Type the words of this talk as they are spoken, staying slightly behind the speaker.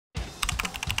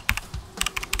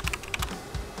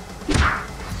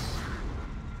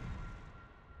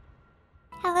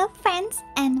friends,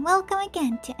 and welcome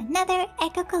again to another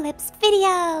Echocalypse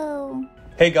video!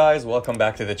 Hey guys, welcome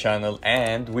back to the channel,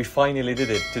 and we finally did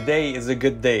it. Today is a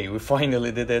good day. We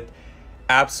finally did it.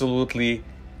 Absolutely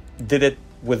did it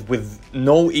with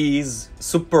no ease,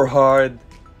 super hard.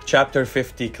 Chapter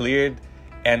 50 cleared,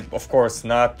 and of course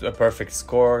not a perfect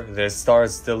score. There's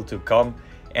stars still to come.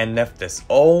 And Nyphthys,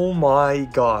 oh my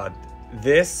god.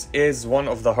 This is one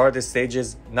of the hardest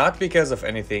stages, not because of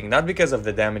anything, not because of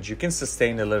the damage. You can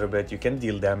sustain a little bit, you can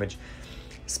deal damage,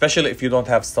 especially if you don't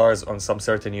have stars on some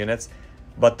certain units.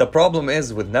 But the problem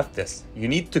is with Nyphthys, you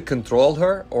need to control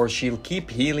her or she'll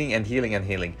keep healing and healing and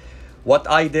healing. What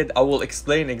I did, I will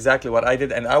explain exactly what I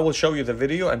did, and I will show you the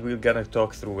video and we're gonna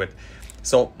talk through it.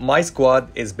 So my squad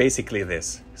is basically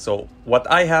this. So what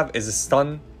I have is a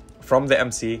stun from the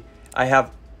MC. I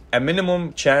have a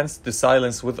minimum chance to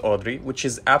silence with Audrey, which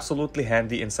is absolutely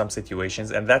handy in some situations,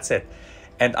 and that's it.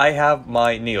 And I have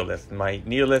my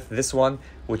Neolith, this one,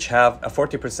 which have a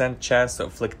 40% chance to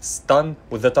inflict stun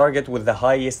with the target with the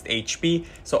highest HP,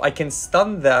 so I can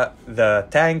stun the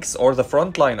tanks or the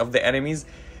front line of the enemies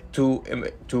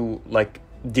to like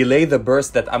delay the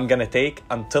burst that I'm gonna take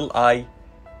until I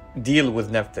deal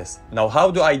with Nyphthys. Now,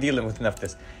 how do I deal with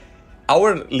Nyphthys?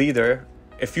 Our leader,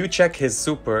 if you check his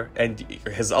super and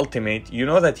his ultimate, you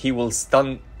know that he will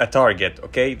stun a target,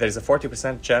 okay? There's a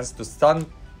 40% chance to stun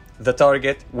the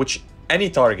target, which any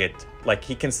target, like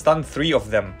he can stun 3 of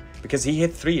them because he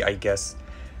hit 3, I guess.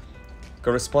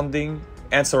 Corresponding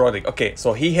and surrounding. Okay,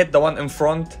 so he hit the one in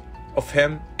front of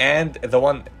him and the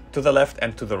one to the left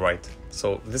and to the right.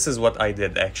 So this is what I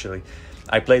did actually.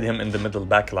 I played him in the middle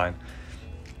back line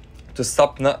to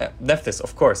stop Nyphthys,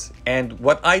 of course. And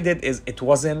what I did is it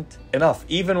wasn't enough.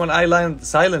 Even when I lined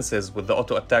silences with the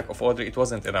auto attack of Audrey, it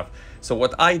wasn't enough. So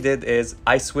what I did is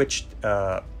I switched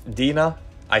Dina.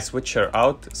 I switched her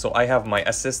out. So I have my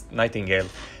assist Nightingale.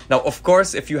 Now, of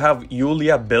course, if you have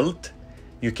Yulia built,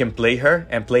 you can play her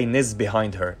and play Niz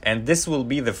behind her. And this will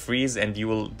be the freeze and you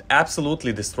will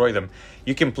absolutely destroy them.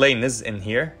 You can play Niz in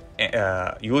here,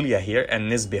 Yulia here,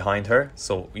 and Niz behind her.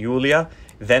 So Yulia,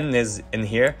 then Niz in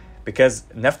here, because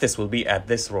Nyphthys will be at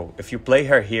this row. If you play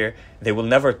her here, they will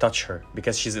never touch her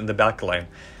because she's in the back line.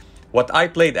 What I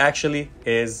played actually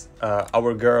is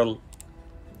our girl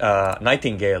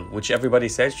Nightingale, which everybody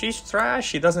says she's trash,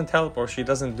 she doesn't help or she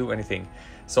doesn't do anything.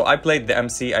 So I played the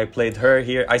MC, I played her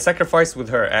here. I sacrificed with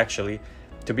her actually,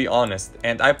 to be honest.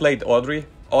 And I played Audrey.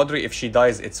 Audrey, if she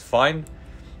dies, it's fine.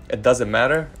 It doesn't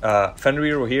matter.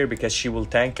 Fenrir here because she will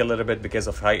tank a little bit because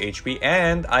of high HP.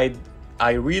 And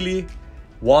I really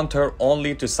want her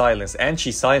only to silence, and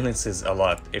she silences a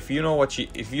lot. If you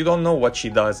don't know what she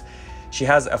does, she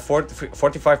has a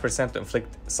 45% to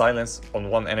inflict silence on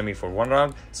one enemy for 1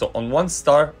 round. So on 1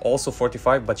 star, also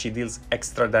 45, but she deals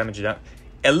extra damage,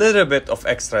 a little bit of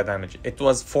extra damage. It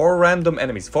was 4 random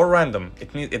enemies, 4 random.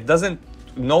 It means it doesn't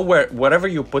know wherever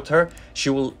you put her, she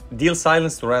will deal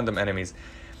silence to random enemies.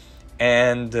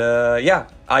 And yeah,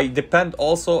 I depend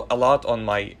also a lot on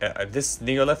my this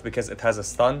Neolith because it has a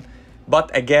stun.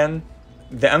 But again,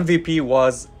 the MVP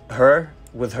was her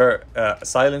with her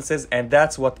silences, and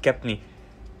that's what kept me.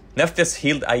 Nyphthys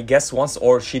healed, I guess, once,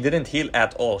 or she didn't heal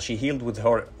at all. She healed with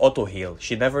her auto heal.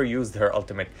 She never used her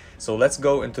ultimate. So let's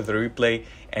go into the replay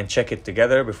and check it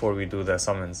together before we do the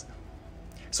summons.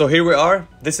 So here we are.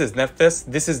 This is Nyphthys.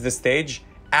 This is the stage.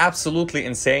 Absolutely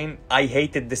insane. I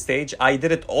hated the stage. I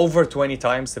did it over 20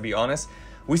 times, to be honest.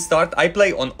 We start, I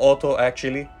play on auto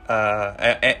actually,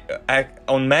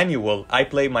 on manual. I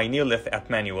play my Neolith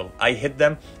at manual. I hit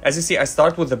them. As you see, I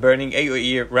start with the burning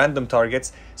AoE random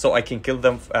targets so I can kill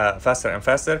them faster and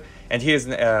faster. And here's,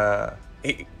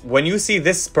 when you see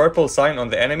this purple sign on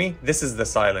the enemy, this is the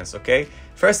silence, okay?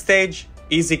 First stage,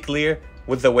 easy clear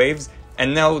with the waves.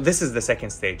 And now this is the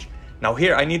second stage. Now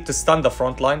here I need to stun the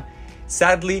front line.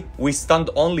 Sadly, we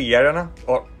stunned only Yarana,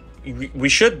 or we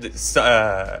should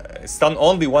stun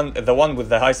only the one with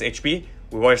the highest HP.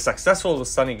 We were successful with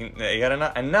stunning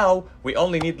Yarana, and now we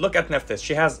only need, look at Nyphthys.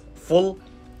 She has full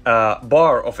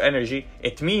bar of energy.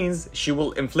 It means she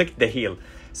will inflict the heal.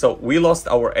 So we lost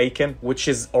our Aiken, which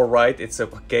is alright, it's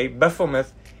okay.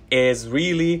 Baphomet is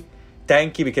really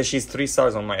tanky because she's 3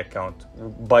 stars on my account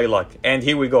by luck. And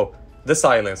here we go, the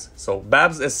silence. So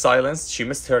Babs is silenced, she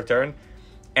missed her turn.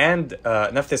 And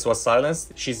Nyphthys was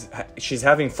silenced. She's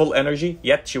having full energy,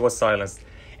 yet she was silenced.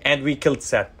 And we killed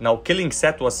Set. Now, killing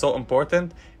Set was so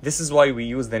important. This is why we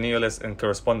use the Neolith in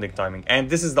corresponding timing. And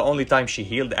this is the only time she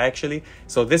healed, actually.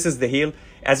 So this is the heal.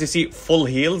 As you see, full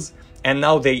heals. And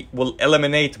now they will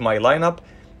eliminate my lineup.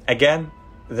 Again,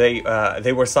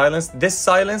 they were silenced. This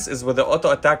silence is with the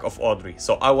auto attack of Audrey,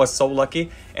 so I was so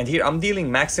lucky. And here I'm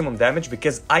dealing maximum damage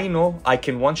because I know I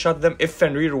can one-shot them if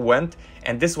Fenrir went,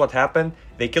 and this is what happened.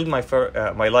 They killed my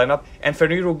lineup, and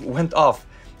Fenrir went off,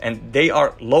 and they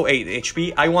are low 8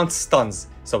 HP. I want stuns,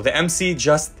 so the MC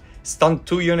just stunned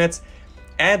 2 units,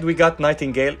 and we got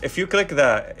Nightingale. If you click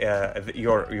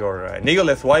your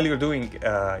Neolith while you're doing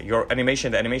your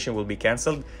animation, the animation will be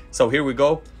cancelled. So here we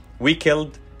go. We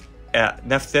killed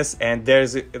Nyphthys, and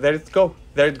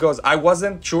there it goes. I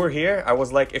wasn't sure here. I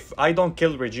was like, if I don't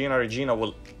kill Regina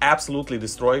will absolutely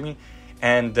destroy me.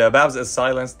 And Babs is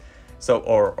silenced, so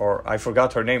or I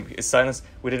forgot her name, is silenced.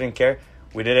 We didn't care.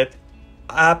 We did it.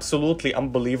 Absolutely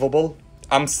unbelievable.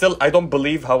 I don't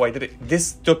believe how I did it.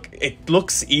 It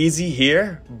looks easy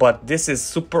here, but this is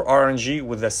super RNG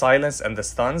with the silence and the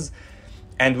stuns.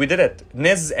 And we did it.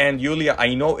 Niz and Yulia,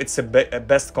 I know it's a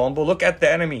best combo. Look at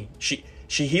the enemy. She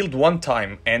healed 1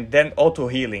 time and then auto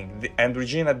healing. And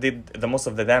Regina did the most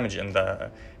of the damage in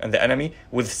the enemy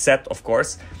with Set, of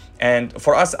course. And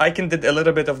for us, Icon did a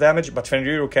little bit of damage, but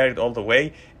Fenrir carried all the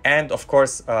way. And of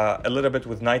course, a little bit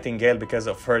with Nightingale because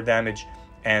of her damage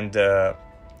and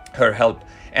her help.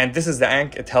 And this is the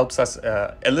Ankh. It helps us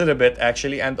a little bit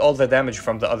actually, and all the damage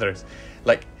from the others.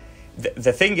 Like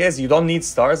the thing is, you don't need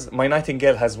stars. My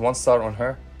Nightingale has 1 star on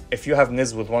her. If you have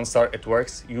Niz with 1 star, it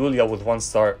works. Yulia with 1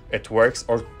 star, it works.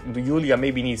 Or Yulia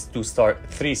maybe needs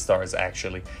 3 stars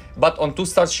actually. But on 2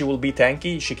 stars, she will be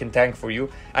tanky. She can tank for you.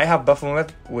 I have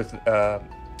Baphomet with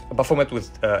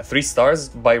 3 stars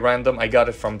by random. I got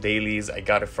it from dailies. I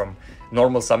got it from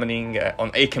normal summoning.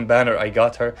 On Aiken banner, I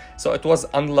got her. So it was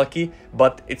unlucky,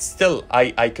 but it's still,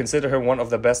 I consider her one of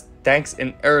the best tanks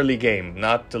in early game,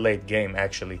 not the late game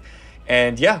actually.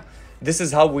 And yeah, this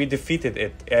is how we defeated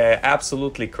it.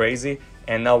 Absolutely crazy.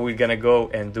 And now we're gonna go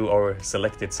and do our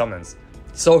selected summons.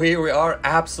 So here we are,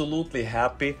 absolutely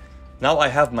happy. Now I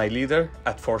have my leader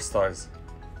at 4 stars.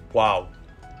 Wow.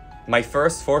 My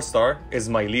first 4 star is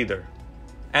my leader.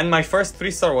 And my first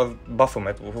 3 star was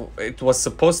Baphomet. It was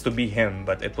supposed to be him,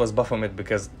 but it was Baphomet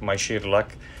because my sheer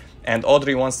luck. And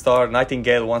Audrey 1 star,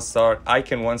 Nightingale 1 star,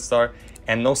 Icon 1 star,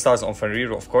 and no stars on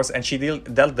Fenrir, of course. And she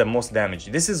dealt the most damage.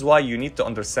 This is why you need to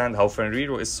understand how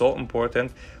Fenrir is so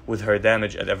important with her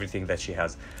damage and everything that she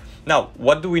has. Now,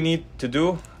 what do we need to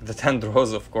do? The 10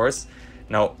 draws, of course.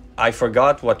 Now, I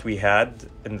forgot what we had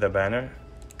in the banner.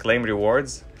 Claim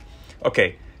rewards.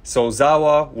 Okay, so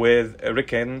Zawa with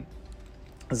Riken.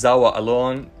 Zawa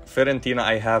alone. Fiorentina,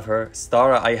 I have her.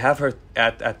 Stara, I have her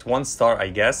at 1 star, I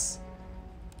guess.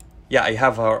 Yeah, I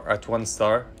have her at 1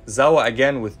 star. Zawa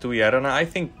again with 2 Yarana. I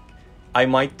think I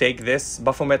might take this.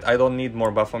 Baphomet, I don't need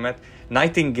more Baphomet.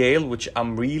 Nightingale, which I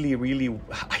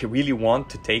really want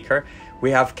to take her.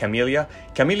 We have Camellia.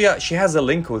 Camellia, she has a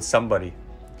link with somebody.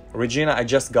 Regina, I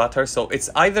just got her. So it's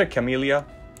either Camellia,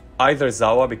 either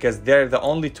Zawa, because they're the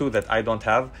only 2 that I don't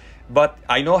have. But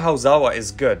I know how Zawa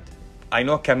is good. I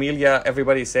know Camellia,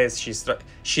 everybody says she's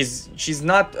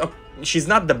not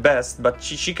the best, but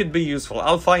she could be useful.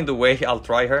 I'll find a way, I'll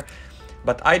try her.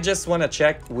 But I just want to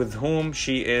check with whom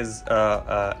she is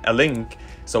a link,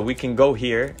 so we can go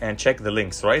here and check the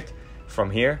links, right?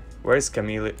 From here, where is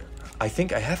Camellia? I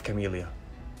think I have Camellia.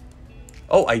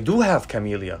 Oh, I do have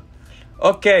Camellia.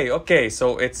 Okay,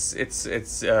 so it's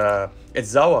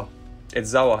Zawa.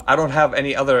 It's Zawa. I don't have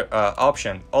any other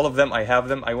option. All of them, I have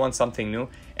them. I want something new,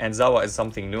 and Zawa is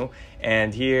something new.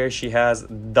 And here she has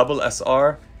double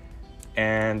SR,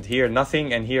 and here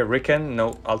nothing, and here Riken.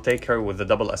 No, I'll take her with the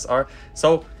double SR.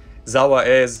 So Zawa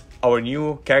is our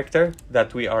new character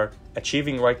that we are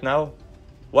achieving right now.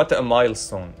 What a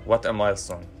milestone. What a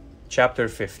milestone. Chapter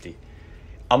 50.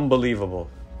 Unbelievable.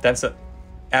 Then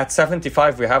at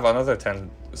 75 we have another 10.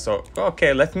 So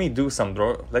okay, let me do some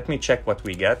draw. Let me check what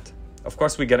we get. Of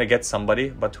course we're gonna get somebody,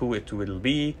 but who it will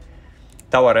be?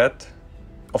 Tawaret.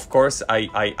 Of course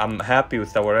I'm happy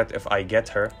with Tawaret if I get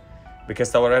her,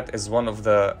 because Tawaret is one of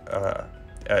the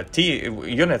T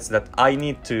units that I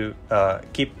need to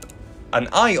keep an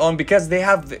eye on, because they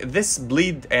have this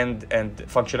bleed and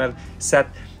functional set.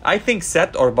 I think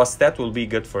Set or Bastet will be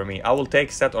good for me. I will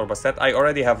take Set or Bastet. I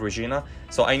already have Regina,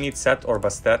 so I need Set or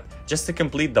Bastet just to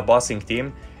complete the bossing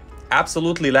team.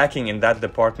 Absolutely lacking in that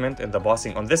department, in the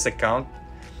bossing on this account.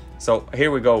 So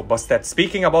here we go, Bastet.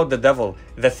 Speaking about the devil,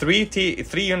 the three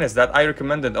units that I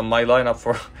recommended on my lineup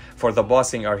for the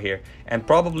bossing are here, and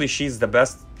probably she's the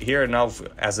best here now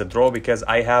as a draw, because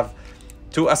I have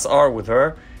 2 SR with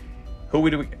her. Who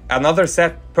would we? Another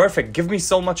Set. Perfect. Give me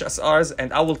so much SRs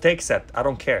and I will take Set. I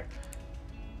don't care.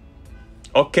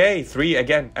 Okay, 3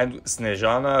 again. And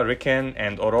Snejana, Riken,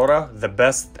 and Aurora. The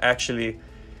best, actually.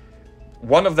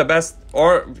 one of the best,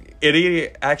 or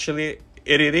Iriri, actually,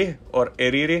 Iriri or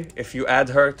Iriri, if you add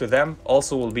her to them,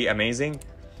 also will be amazing.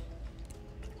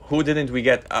 Who didn't we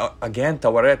get? Again,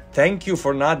 Tawaret, thank you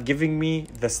for not giving me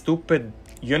the stupid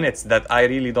units that I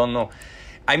really don't know.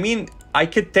 I mean, I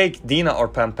could take Dina or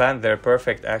Pampan, they're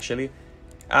perfect actually.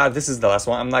 This is the last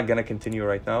one, I'm not gonna continue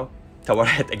right now.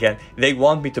 Tawaret again, they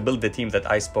want me to build the team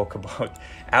that I spoke about.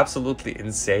 Absolutely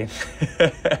insane.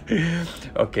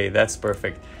 Okay, that's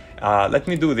perfect. Let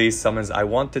me do these summons. I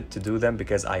wanted to do them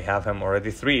because I have him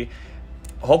already 3.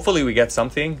 Hopefully we get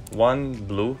something. 1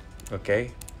 blue.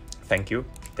 Okay, thank you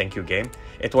game.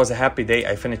 It was a happy day.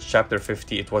 I finished chapter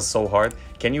 50. It was so hard.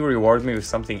 Can you reward me with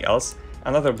something else?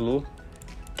 Another blue.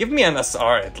 Give me an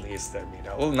SR at least. I mean,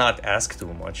 I will not ask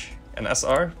too much. An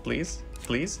SR, please,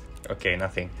 please. Okay,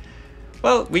 nothing.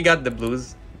 Well, we got the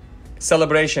blues.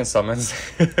 Celebration summons.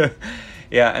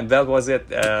 Yeah, and that was it.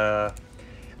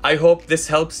 I hope this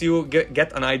helps you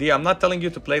get an idea. I'm not telling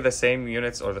you to play the same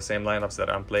units or the same lineups that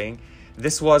I'm playing.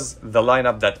 This was the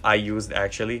lineup that I used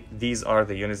actually. These are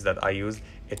the units that I used.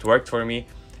 It worked for me.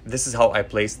 This is how I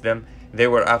placed them. They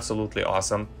were absolutely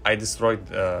awesome. I destroyed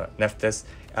Nyphthys.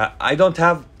 I don't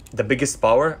have the biggest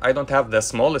power. I don't have the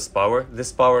smallest power.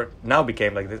 This power now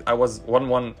became like this. I was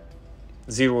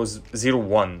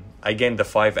 11001. I gained the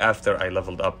 5 after I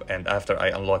leveled up and after I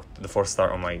unlocked the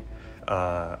 4-star on my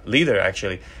leader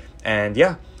actually. And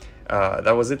yeah,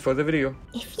 that was it for the video.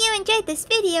 If you enjoyed this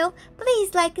video,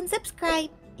 please like and subscribe.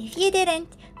 If you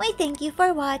didn't, we thank you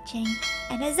for watching.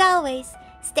 And as always,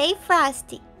 stay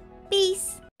frosty.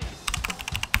 Peace.